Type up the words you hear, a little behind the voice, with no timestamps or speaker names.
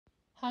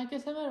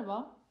Herkese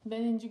merhaba.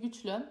 Ben İnci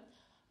Güçlü.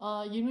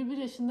 21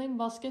 yaşındayım,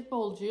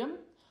 basketbolcuyum.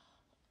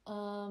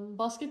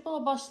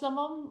 Basketbola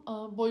başlamam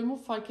boyumun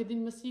fark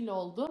edilmesiyle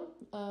oldu.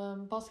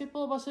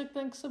 Basketbola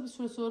başladıktan kısa bir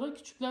süre sonra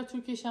Küçükler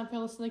Türkiye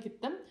Şampiyonası'na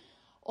gittim.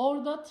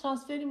 Orada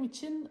transferim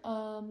için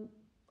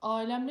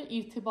ailemle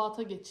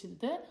irtibata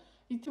geçildi.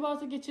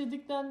 İrtibata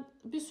geçirdikten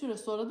bir süre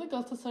sonra da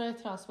Galatasaray'a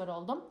transfer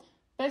oldum.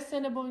 5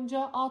 sene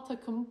boyunca A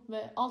takım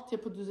ve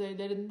altyapı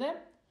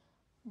düzeylerinde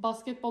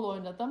basketbol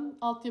oynadım.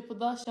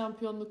 Altyapıda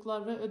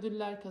şampiyonluklar ve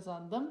ödüller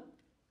kazandım.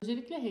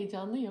 Öncelikle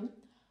heyecanlıyım.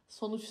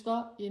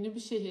 Sonuçta yeni bir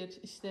şehir,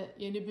 işte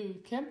yeni bir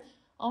ülke.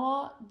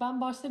 Ama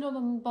ben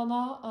Barcelona'nın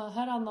bana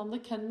her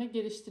anlamda kendime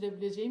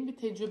geliştirebileceğim bir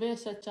tecrübe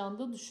yaşatacağını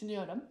da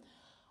düşünüyorum.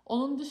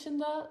 Onun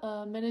dışında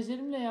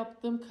menajerimle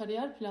yaptığım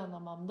kariyer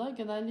planlamamda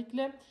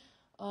genellikle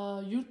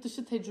yurt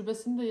dışı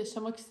tecrübesini de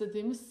yaşamak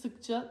istediğimi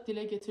sıkça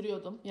dile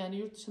getiriyordum. Yani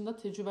yurt dışında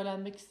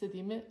tecrübelenmek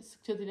istediğimi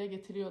sıkça dile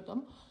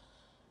getiriyordum.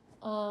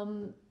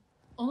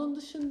 Onun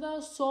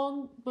dışında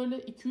son böyle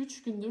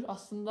 2-3 gündür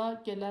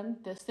aslında gelen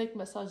destek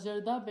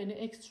mesajları da beni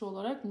ekstra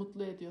olarak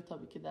mutlu ediyor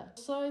tabii ki de.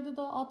 Galatasaray'da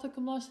da A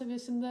takımlar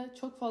seviyesinde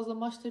çok fazla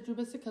maç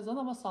tecrübesi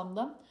kazanamasam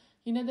da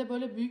yine de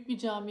böyle büyük bir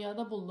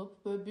camiada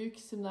bulunup böyle büyük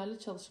isimlerle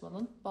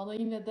çalışmanın bana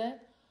yine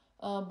de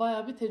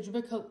bayağı bir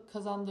tecrübe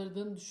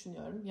kazandırdığını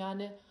düşünüyorum.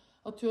 Yani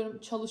atıyorum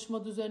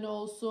çalışma düzeni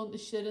olsun,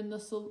 işlerin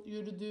nasıl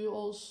yürüdüğü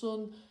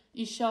olsun,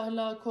 iş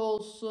ahlakı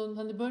olsun.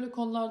 Hani böyle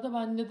konularda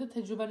ben yine de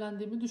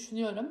tecrübelendiğimi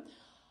düşünüyorum.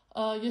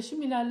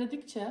 Yaşım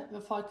ilerledikçe ve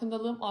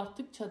farkındalığım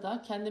arttıkça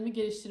da kendimi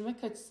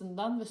geliştirmek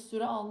açısından ve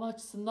süre alma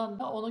açısından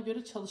da ona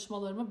göre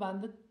çalışmalarımı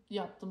ben de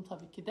yaptım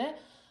tabii ki de.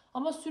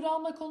 Ama süre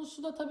alma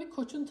konusu da tabii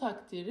koçun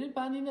takdiri.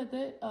 Ben yine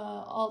de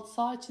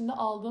saha içinde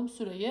aldığım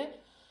süreyi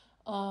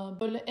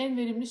böyle en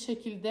verimli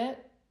şekilde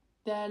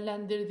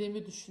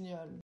değerlendirdiğimi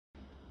düşünüyorum.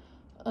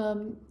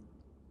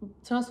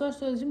 Transfer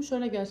sürecim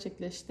şöyle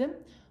gerçekleşti.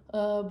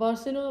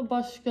 Barcelona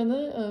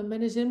Başkanı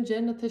menajerim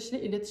Ceren Ateş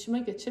ile iletişime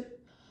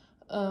geçip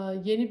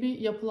yeni bir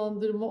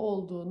yapılandırma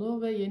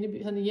olduğunu ve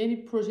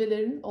yeni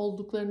projelerin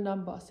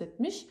olduklarından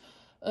bahsetmiş.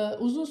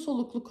 Uzun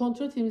soluklu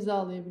kontrat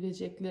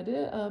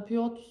imzalayabilecekleri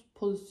pivot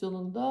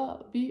pozisyonunda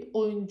bir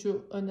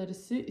oyuncu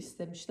önerisi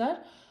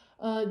istemişler.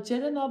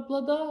 Ceren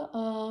abla da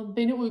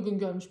beni uygun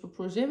görmüş bu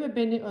projeye ve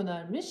beni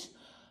önermiş.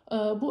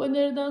 Bu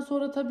öneriden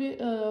sonra tabii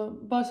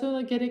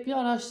Barcelona gerekli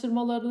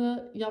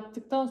araştırmalarını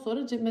yaptıktan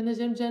sonra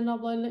menajerim Ceren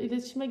ablayla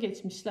iletişime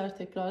geçmişler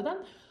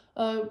tekrardan.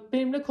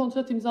 Benimle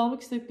kontrat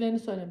imzalamak istediklerini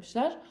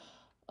söylemişler.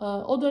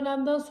 O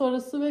dönemden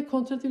sonrası ve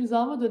kontrat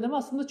imzalama dönemi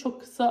aslında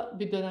çok kısa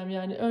bir dönem,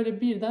 yani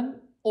öyle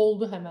birden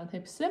oldu hemen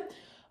hepsi.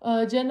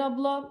 Ceren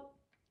abla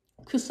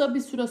kısa bir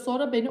süre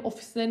sonra beni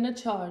ofislerine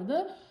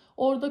çağırdı.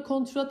 Orada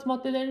kontrat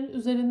maddelerinin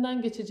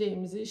üzerinden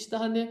geçeceğimizi, işte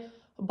hani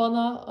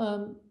bana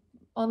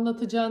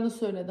anlatacağını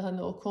söyledi,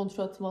 hani o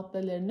kontrat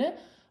maddelerini.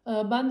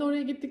 Ben de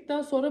oraya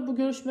gittikten sonra bu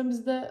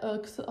görüşmemizde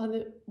kısa,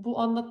 hani bu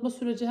anlatma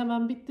süreci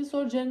hemen bitti.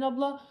 Sonra Ceren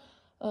abla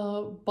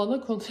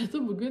bana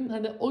kontratı bugün,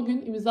 hani o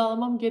gün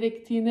imzalamam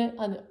gerektiğini,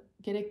 hani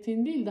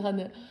gerektiğini değil de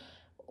hani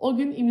o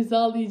gün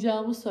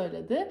imzalayacağımı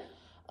söyledi.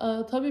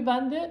 Tabii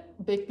ben de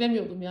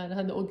beklemiyordum, yani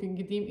hani o gün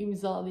gideyim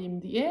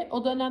imzalayayım diye.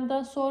 O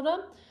dönemden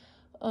sonra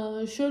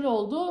şöyle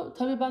oldu.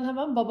 Tabii ben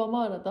hemen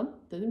babamı aradım.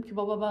 Dedim ki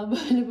baba, ben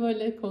böyle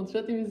böyle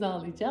kontrat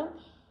imzalayacağım.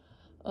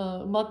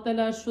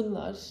 Maddeler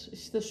şunlar,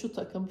 işte şu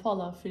takım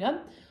falan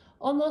filan.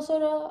 Ondan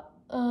sonra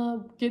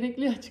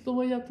gerekli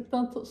açıklamayı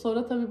yaptıktan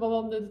sonra tabii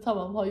babam dedi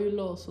tamam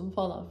hayırlı olsun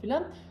falan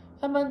filan.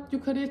 Hemen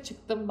yukarıya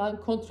çıktım,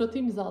 ben kontratı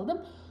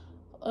imzaladım.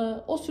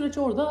 O süreç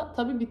orada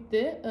tabii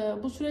bitti.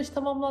 Bu süreç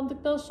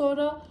tamamlandıktan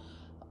sonra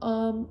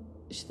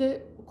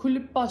işte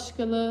kulüp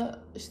başkanı,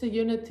 işte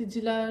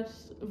yöneticiler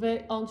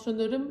ve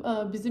antrenörüm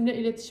bizimle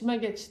iletişime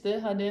geçti.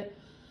 Hani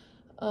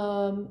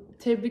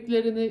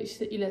tebriklerini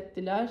işte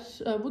ilettiler.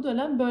 Bu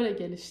dönem böyle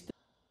gelişti.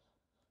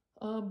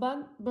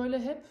 Ben böyle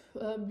hep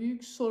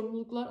büyük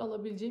sorumluluklar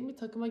alabileceğim bir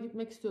takıma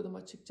gitmek istiyordum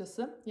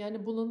açıkçası.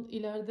 Yani bunun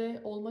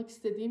ileride olmak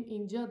istediğim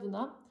İnci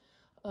adına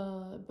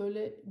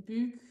böyle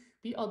büyük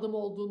bir adım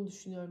olduğunu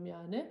düşünüyorum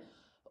yani.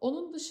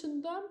 Onun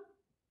dışında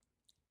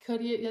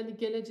kariyer, yani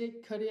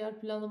gelecek kariyer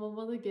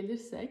planlamama da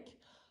gelirsek,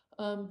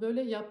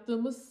 böyle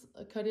yaptığımız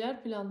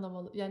kariyer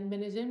planlamalı, yani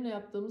menajerimle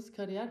yaptığımız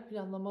kariyer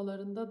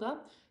planlamalarında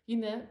da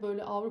yine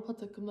böyle Avrupa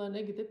takımlarına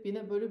gidip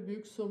yine böyle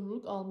büyük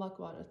sorumluluk almak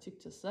var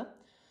açıkçası.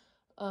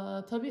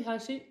 Tabii her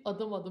şey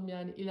adım adım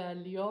yani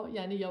ilerliyor.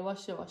 Yani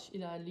yavaş yavaş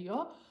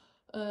ilerliyor.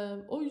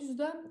 O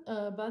yüzden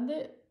ben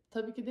de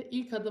tabii ki de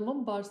ilk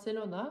adımım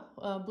Barcelona.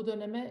 Bu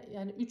döneme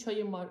yani 3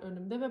 ayım var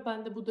önümde ve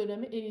ben de bu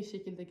dönemi en iyi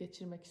şekilde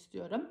geçirmek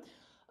istiyorum.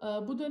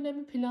 Bu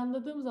dönemi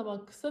planladığım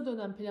zaman, kısa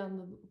dönem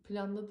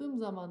planladığım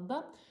zaman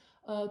da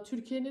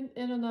Türkiye'nin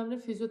en önemli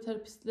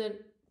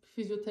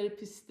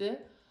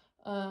fizyoterapisti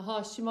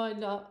Haşima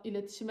ile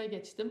iletişime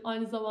geçtim.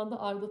 Aynı zamanda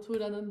Arda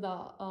Turan'ın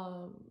da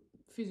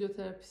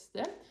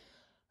fizyoterapisti.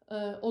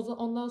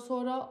 Ondan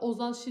sonra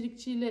Ozan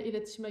Şirikçi ile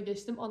iletişime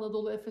geçtim.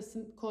 Anadolu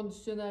Efes'in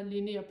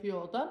kondisyonerliğini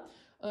yapıyor o da.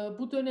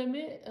 Bu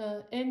dönemi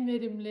en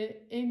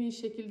verimli, en iyi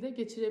şekilde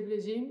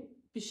geçirebileceğim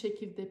bir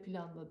şekilde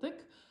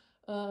planladık.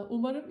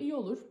 Umarım iyi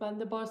olur. Ben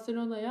de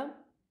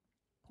Barcelona'ya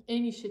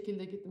en iyi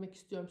şekilde gitmek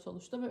istiyorum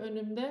sonuçta ve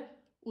önümde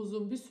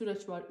uzun bir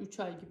süreç var, 3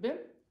 ay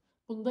gibi.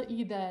 Bunu da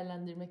iyi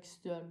değerlendirmek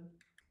istiyorum.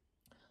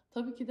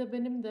 Tabii ki de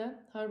benim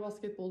de her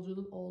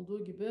basketbolcunun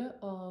olduğu gibi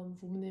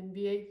Women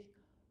NBA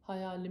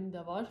hayalim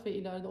de var ve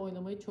ileride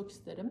oynamayı çok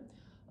isterim.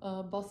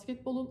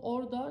 Basketbolun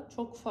orada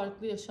çok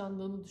farklı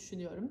yaşandığını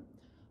düşünüyorum.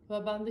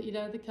 Ve ben de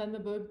ileride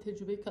kendime böyle bir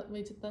tecrübeyi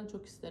katmayı cidden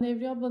çok isterim.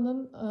 Nevriye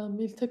ablanın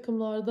milli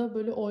takımlarda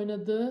böyle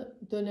oynadığı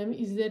dönemi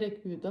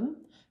izleyerek büyüdüm.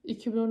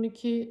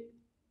 2012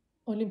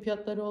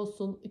 olimpiyatları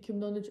olsun,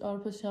 2013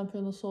 Avrupa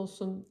Şampiyonası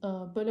olsun,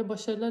 böyle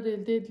başarılar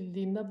elde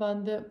edildiğinde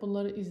ben de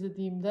bunları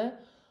izlediğimde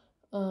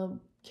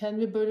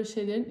kendimi böyle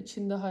şeylerin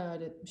içinde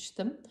hayal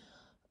etmiştim.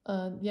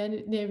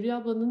 Yani Nevriye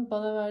ablanın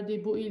bana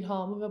verdiği bu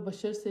ilhamı ve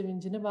başarı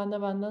sevincini ben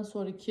de benden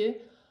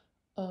sonraki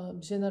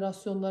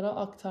jenerasyonlara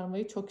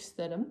aktarmayı çok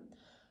isterim.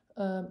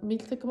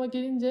 Milli takıma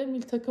gelince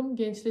milli takım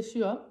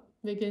gençleşiyor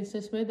ve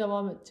gençleşmeye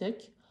devam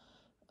edecek.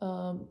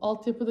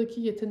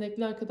 Altyapıdaki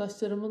yetenekli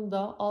arkadaşlarımın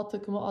da A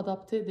takıma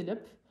adapte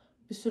edilip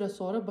bir süre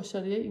sonra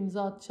başarıya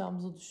imza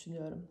atacağımızı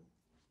düşünüyorum.